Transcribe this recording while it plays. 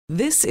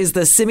This is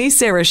the Simi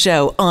Sara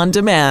Show on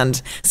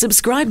demand.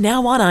 Subscribe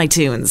now on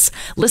iTunes.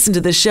 Listen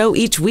to the show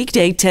each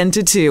weekday 10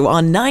 to 2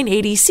 on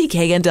 980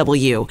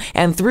 CKNW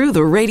and through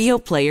the Radio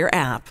Player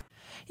app.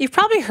 You've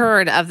probably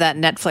heard of that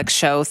Netflix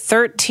show,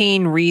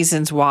 13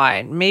 Reasons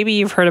Why. Maybe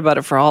you've heard about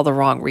it for all the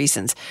wrong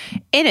reasons.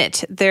 In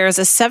it, there's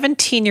a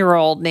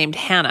 17-year-old named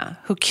Hannah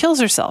who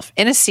kills herself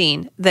in a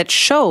scene that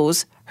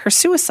shows her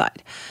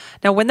suicide.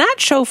 Now, when that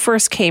show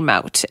first came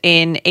out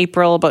in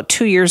April, about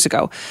 2 years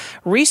ago,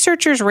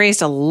 researchers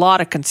raised a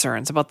lot of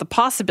concerns about the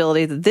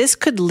possibility that this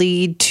could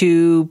lead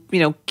to,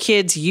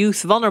 kids,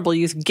 youth, vulnerable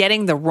youth,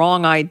 getting the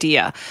wrong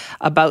idea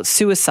about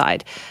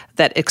suicide,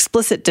 that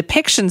explicit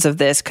depictions of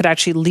this could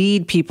actually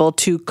lead people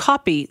to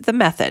copy the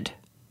method.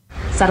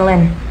 Settle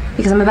in,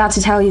 because I'm about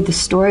to tell you the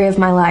story of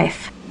my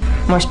life.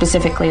 More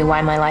specifically,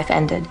 why my life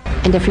ended.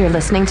 And if you're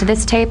listening to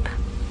this tape,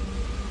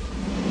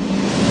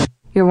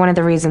 you're one of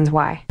the reasons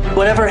why.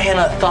 Whatever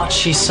Hannah thought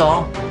she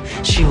saw,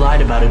 she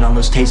lied about it on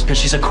those tapes because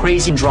she's a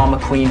crazy drama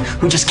queen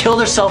who just killed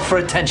herself for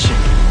attention.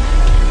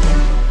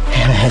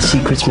 Hannah has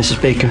secrets,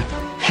 Mrs. Baker.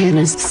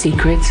 Hannah's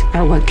secrets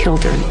are what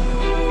killed her.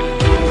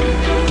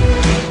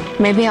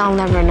 Maybe I'll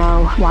never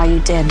know why you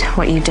did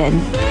what you did,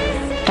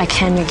 but I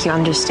can make you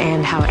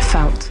understand how it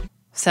felt.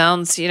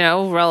 Sounds,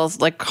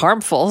 like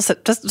harmful.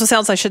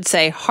 Sounds, I should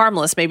say,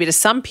 harmless maybe to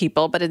some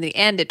people, but in the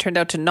end, it turned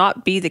out to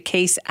not be the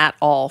case at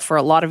all for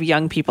a lot of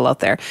young people out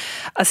there.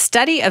 A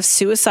study of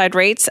suicide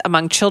rates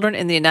among children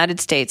in the United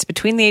States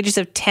between the ages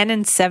of 10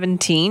 and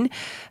 17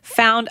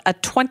 found a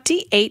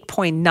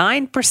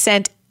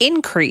 28.9%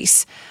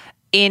 increase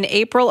in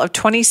April of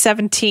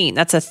 2017.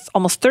 That's a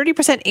almost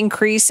 30%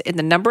 increase in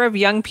the number of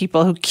young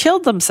people who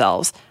killed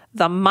themselves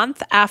the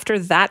month after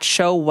that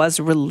show was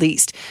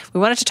released.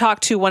 We wanted to talk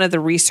to one of the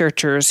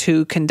researchers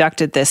who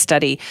conducted this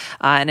study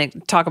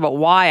and talk about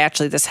why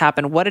actually this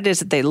happened, what it is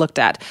that they looked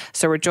at.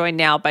 So we're joined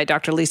now by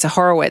Dr. Lisa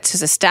Horowitz,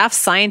 who's a staff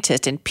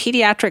scientist and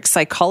pediatric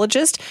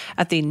psychologist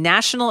at the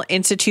National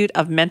Institute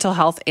of Mental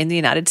Health in the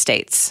United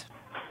States.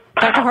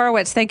 Dr.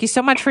 Horowitz, thank you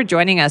so much for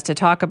joining us to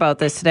talk about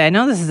this today. I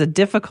know this is a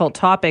difficult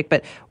topic,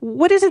 but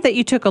what is it that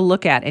you took a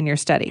look at in your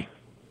study?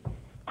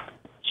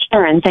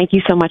 Sure, and thank you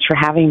so much for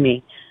having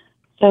me.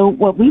 So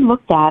what we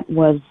looked at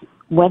was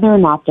whether or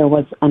not there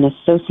was an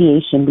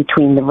association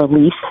between the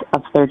release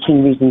of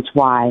 13 Reasons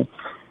Why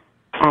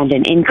and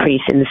an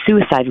increase in the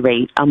suicide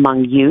rate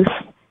among youth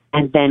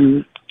and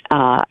then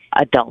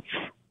adults,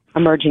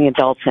 emerging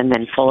adults and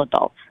then full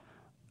adults.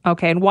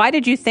 Okay, and why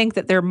did you think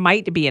that there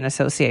might be an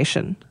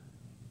association?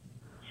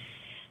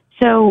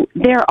 So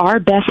there are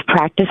best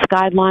practice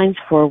guidelines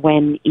for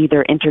when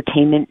either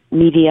entertainment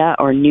media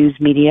or news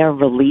media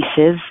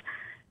releases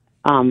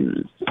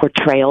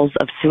portrayals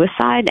of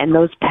suicide, and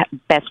those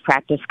best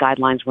practice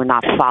guidelines were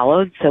not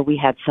followed. So we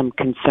had some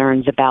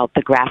concerns about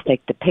the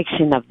graphic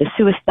depiction of the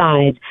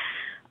suicide,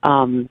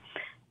 and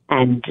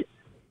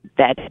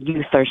that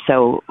youth are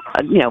so,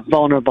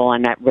 vulnerable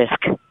and at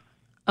risk.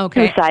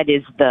 Okay. Suicide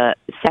is the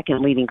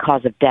second leading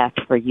cause of death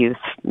for youth,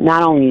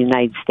 not only in the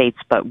United States,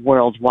 but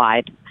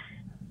worldwide.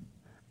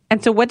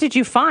 And so what did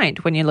you find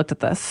when you looked at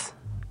this?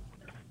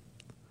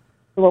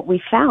 What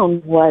we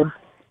found was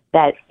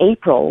that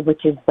April,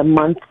 which is the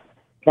month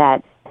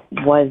that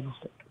was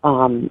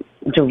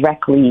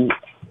directly,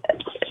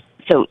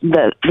 so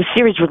the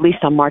series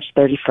released on March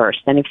 31st,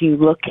 and if you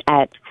look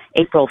at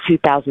April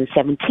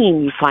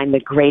 2017, you find the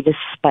greatest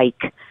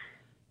spike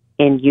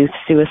in youth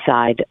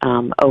suicide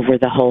over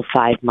the whole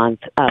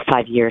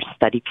 5-year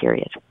study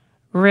period.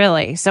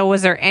 Really? So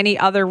was there any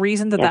other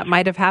reason that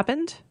might have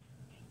happened?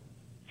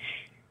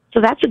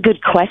 So that's a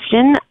good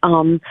question.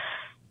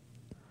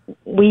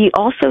 We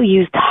also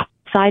used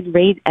suicide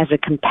rate as a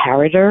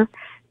comparator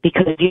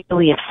because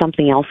usually if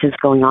something else is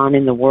going on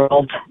in the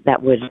world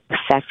that would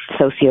affect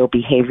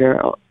behavior,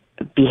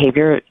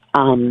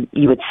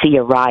 you would see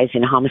a rise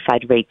in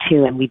homicide rate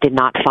too, and we did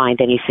not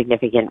find any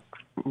significant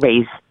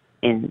raise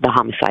in the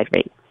homicide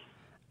rate.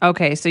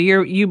 Okay, so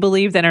you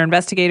believe that our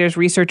investigators,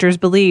 researchers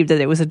believed that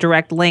it was a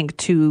direct link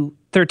to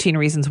 13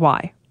 Reasons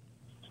Why?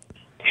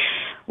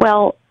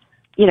 Well,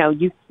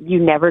 you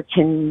never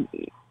can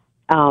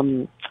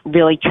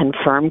really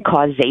confirm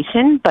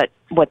causation, but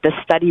what the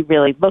study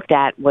really looked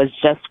at was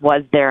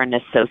there an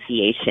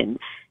association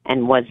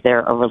and was there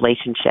a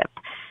relationship?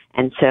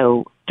 And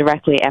so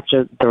directly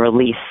after the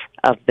release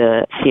of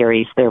the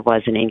series, there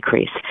was an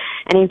increase.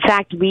 And in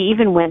fact, we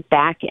even went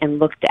back and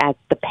looked at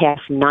the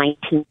past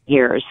 19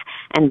 years,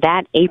 and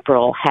that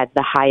April had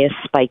the highest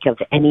spike of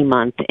any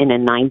month in a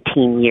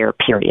 19-year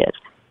period.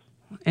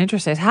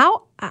 Interesting.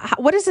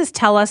 What does this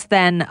tell us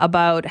then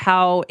about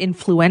how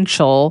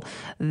influential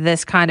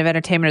this kind of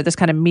entertainment or this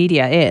kind of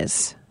media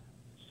is?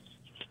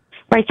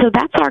 Right. So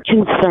that's our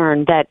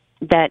concern, that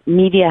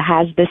media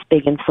has this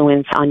big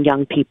influence on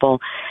young people.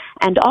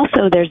 And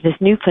also there's this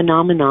new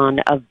phenomenon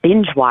of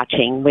binge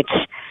watching, which,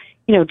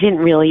 didn't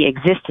really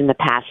exist in the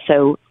past.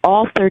 So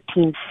all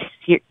 13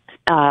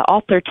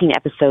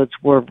 episodes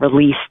were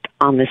released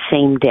on the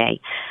same day.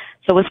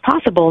 So it was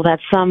possible that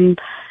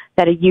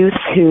a youth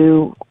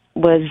who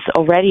was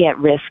already at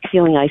risk,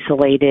 feeling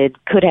isolated,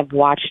 could have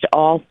watched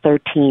all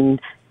 13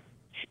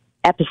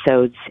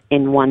 episodes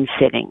in one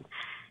sitting.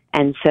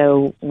 And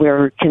so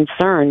we're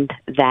concerned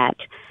that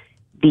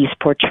these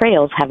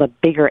portrayals have a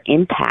bigger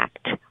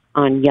impact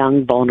on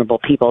young, vulnerable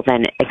people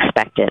than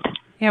expected.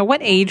 Yeah,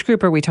 what age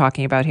group are we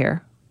talking about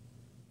here?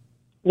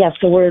 Yeah,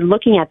 so we're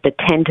looking at the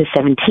 10 to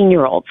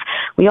 17-year-olds.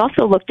 We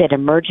also looked at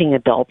emerging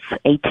adults,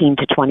 18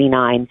 to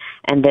 29,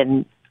 and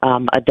then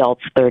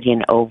adults 30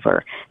 and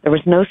over. There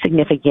was no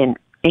significant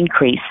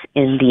increase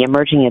in the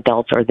emerging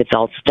adults or the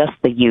adults, just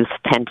the youth,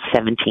 10 to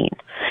 17.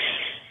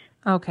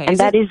 Okay. And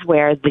that is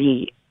where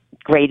the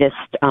greatest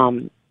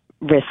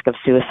risk of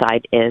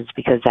suicide is,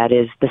 because that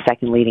is the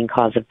second leading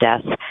cause of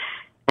death.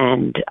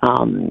 And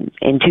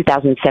in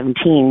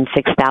 2017,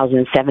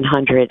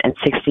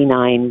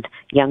 6,769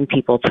 young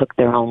people took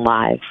their own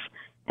lives.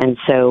 And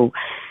so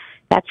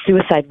that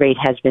suicide rate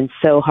has been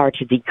so hard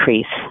to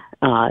decrease.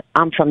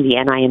 I'm from the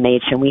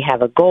NIMH, and we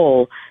have a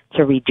goal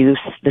to reduce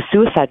the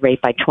suicide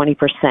rate by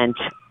 20%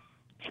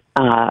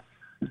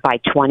 by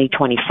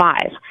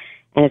 2025.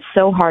 And it's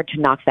so hard to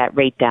knock that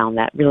rate down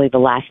that really the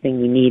last thing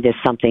we need is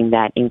something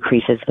that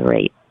increases the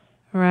rate.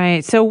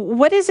 Right. So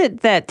what is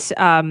it that,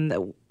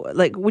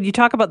 like when you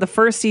talk about the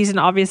first season,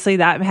 obviously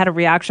that had a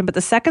reaction, but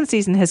the second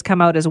season has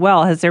come out as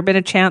well. Has there been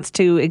a chance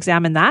to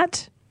examine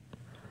that?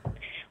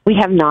 We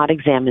have not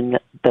examined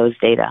those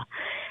data.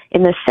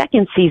 In the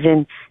second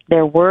season,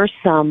 there were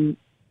some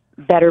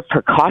better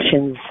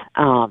precautions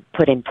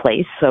put in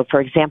place. So, for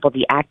example,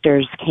 the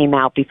actors came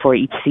out before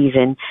each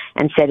season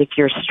and said if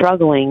you're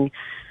struggling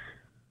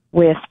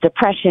with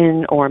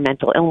depression or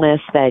mental illness,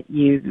 that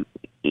you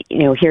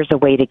know, here's a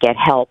way to get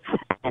help.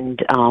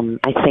 And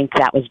I think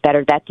that was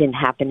better. That didn't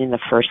happen in the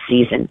first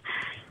season.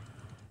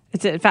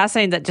 It's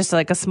fascinating that just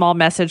like a small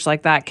message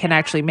like that can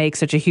actually make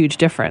such a huge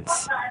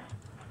difference.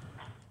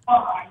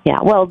 Yeah,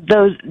 well,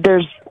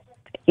 there's,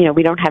 you know,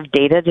 we don't have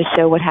data to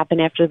show what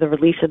happened after the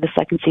release of the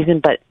second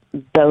season, but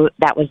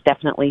that was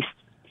definitely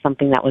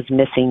something that was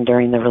missing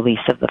during the release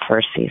of the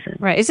first season.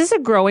 Right. Is this a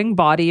growing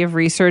body of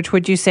research,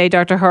 would you say,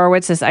 Dr.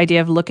 Horowitz, this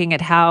idea of looking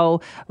at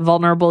how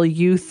vulnerable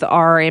youth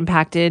are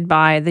impacted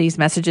by these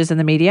messages in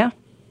the media?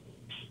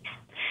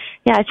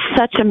 Yeah, it's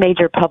such a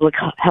major public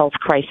health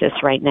crisis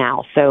right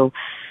now. So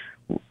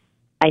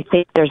I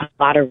think there's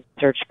a lot of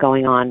research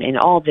going on in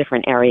all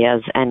different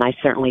areas, and I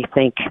certainly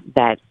think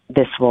that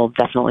this will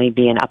definitely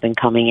be an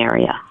up-and-coming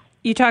area.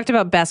 You talked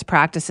about best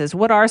practices.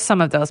 What are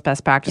some of those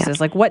best practices?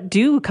 Yeah. Like what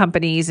do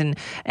companies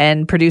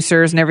and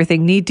producers and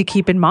everything need to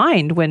keep in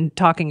mind when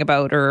talking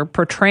about or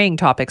portraying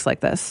topics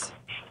like this?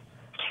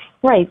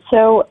 Right.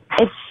 So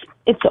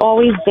it's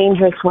always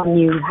dangerous when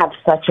you have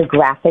such a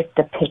graphic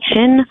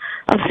depiction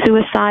of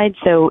suicide.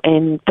 So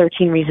in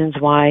 13 Reasons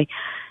Why,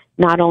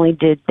 not only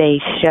did they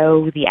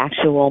show the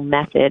actual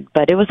method,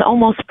 but it was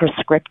almost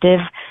prescriptive.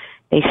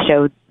 They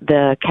showed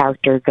the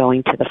character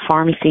going to the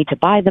pharmacy to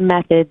buy the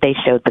method. They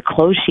showed the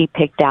clothes she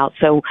picked out.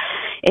 So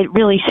it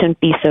really shouldn't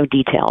be so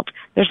detailed.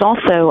 There's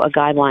also a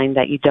guideline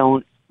that you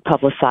don't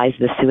publicize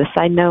the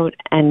suicide note.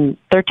 And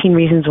 13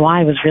 Reasons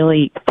Why was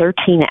really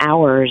 13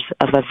 hours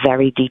of a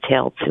very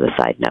detailed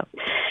suicide note.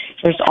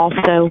 There's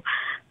also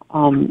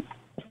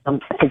some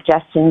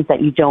suggestions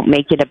that you don't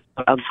make it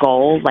a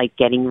goal, like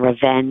getting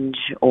revenge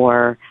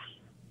or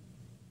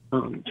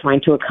trying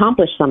to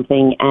accomplish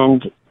something.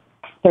 And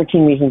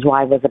 13 Reasons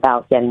Why was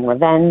about getting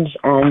revenge,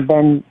 and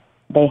then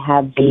they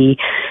have the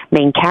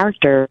main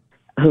character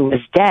who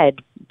was dead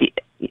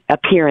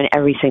appear in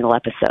every single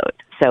episode.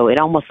 So it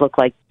almost looked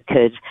like you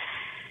could,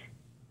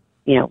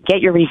 you know,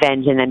 get your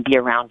revenge and then be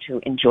around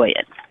to enjoy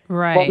it.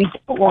 Right.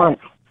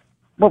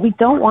 What we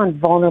don't want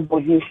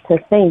vulnerable youth to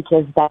think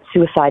is that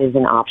suicide is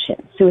an option.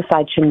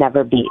 Suicide should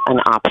never be an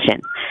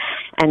option.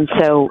 And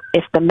so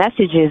if the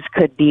messages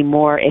could be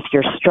more, if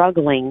you're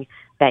struggling,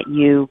 that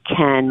you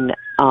can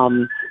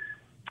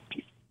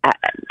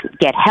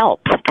get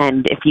help.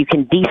 And if you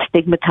can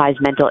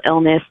destigmatize mental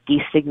illness,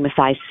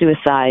 destigmatize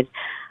suicide,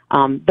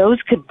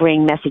 those could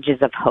bring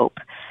messages of hope.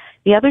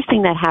 The other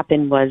thing that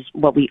happened was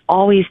what we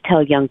always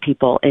tell young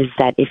people is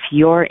that if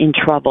you're in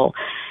trouble,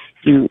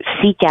 you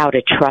seek out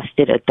a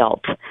trusted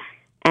adult.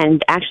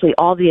 And actually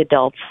all the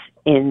adults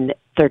in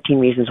 13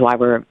 Reasons Why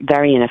were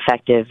very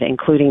ineffective,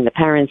 including the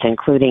parents,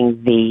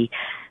 including the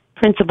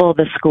principal of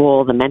the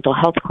school, the mental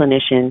health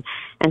clinician.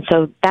 And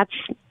so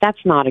that's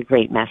not a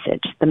great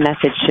message. The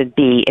message should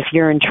be, if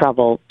you're in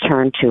trouble,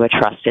 turn to a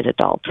trusted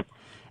adult.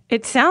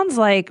 It sounds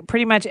like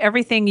pretty much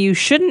everything you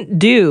shouldn't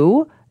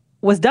do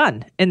was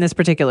done in this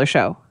particular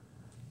show.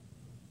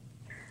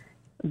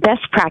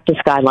 Best practice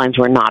guidelines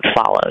were not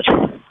followed.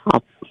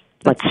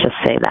 Let's just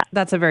say that.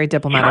 That's a very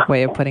diplomatic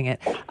way of putting it.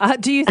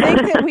 Do you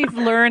think that we've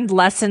learned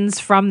lessons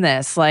from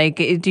this? Like,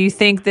 do you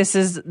think this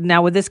is,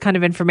 now with this kind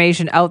of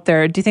information out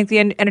there, do you think the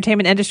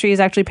entertainment industry is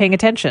actually paying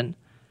attention?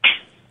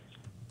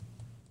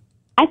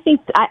 I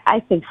think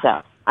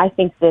so. I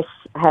think this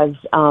has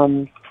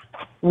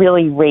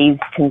really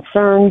raised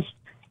concerns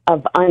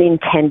of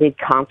unintended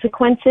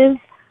consequences.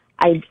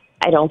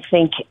 I don't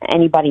think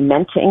anybody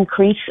meant to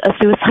increase a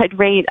suicide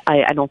rate.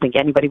 I don't think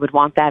anybody would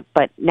want that.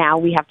 But now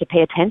we have to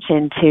pay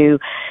attention to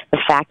the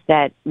fact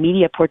that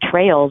media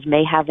portrayals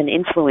may have an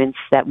influence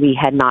that we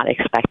had not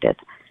expected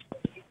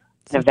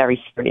in a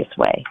very serious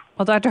way.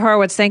 Well, Dr.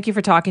 Horowitz, thank you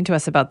for talking to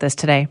us about this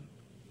today.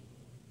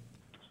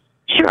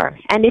 Sure.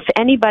 And if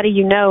anybody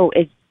you know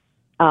is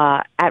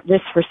at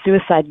risk for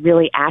suicide,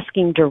 really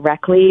asking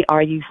directly,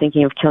 are you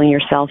thinking of killing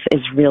yourself,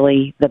 is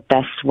really the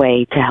best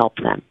way to help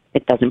them.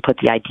 It doesn't put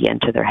the idea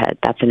into their head.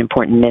 That's an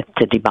important myth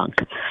to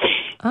debunk.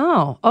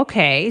 Oh,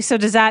 okay. So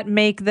does that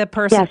make the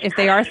person, Yes. if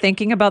they are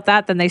thinking about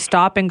that, then they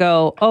stop and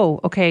go,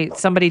 oh, okay,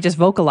 somebody just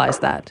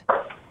vocalized that?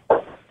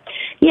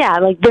 Yeah,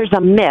 like there's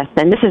a myth,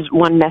 and this is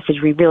one message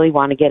we really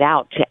want to get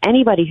out to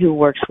anybody who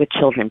works with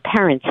children,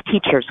 parents,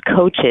 teachers,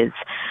 coaches,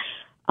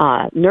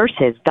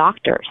 nurses,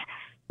 doctors,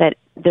 that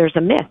there's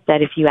a myth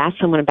that if you ask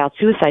someone about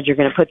suicide, you're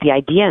going to put the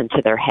idea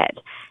into their head.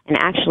 And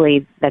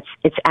actually,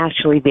 it's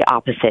actually the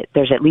opposite.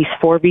 There's at least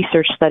 4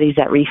 research studies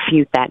that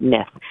refute that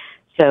myth.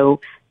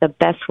 So the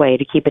best way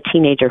to keep a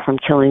teenager from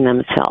killing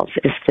themselves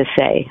is to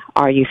say,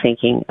 are you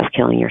thinking of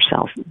killing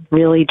yourself?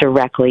 Really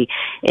directly.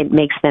 It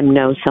makes them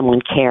know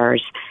someone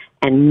cares,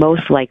 and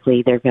most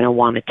likely they're going to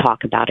want to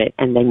talk about it,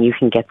 and then you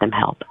can get them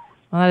help.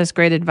 Well, that is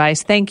great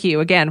advice. Thank you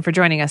again for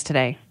joining us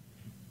today.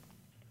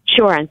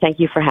 Sure, and thank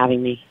you for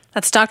having me.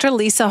 That's Dr.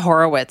 Lisa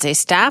Horowitz, a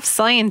staff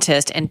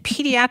scientist and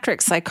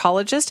pediatric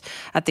psychologist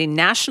at the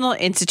National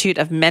Institute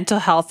of Mental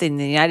Health in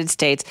the United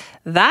States.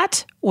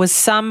 That was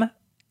some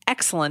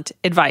excellent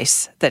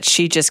advice that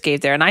she just gave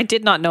there. And I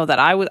did not know that.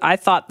 I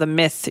thought the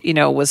myth,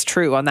 was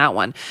true on that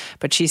one.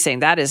 But she's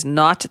saying that is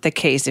not the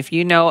case. If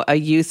you know a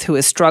youth who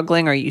is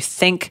struggling or you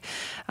think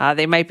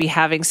they might be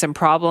having some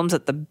problems,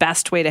 that the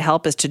best way to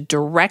help is to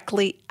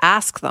directly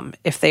ask them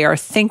if they are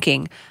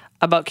thinking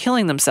about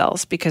killing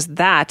themselves, because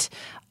that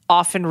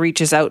often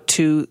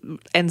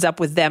ends up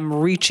with them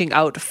reaching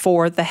out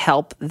for the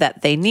help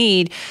that they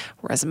need.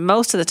 Whereas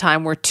most of the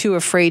time we're too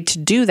afraid to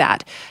do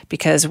that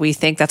because we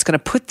think that's going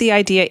to put the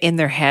idea in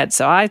their head.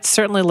 So I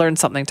certainly learned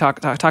something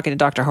talking to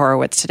Dr.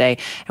 Horowitz today,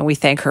 and we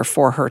thank her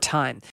for her time.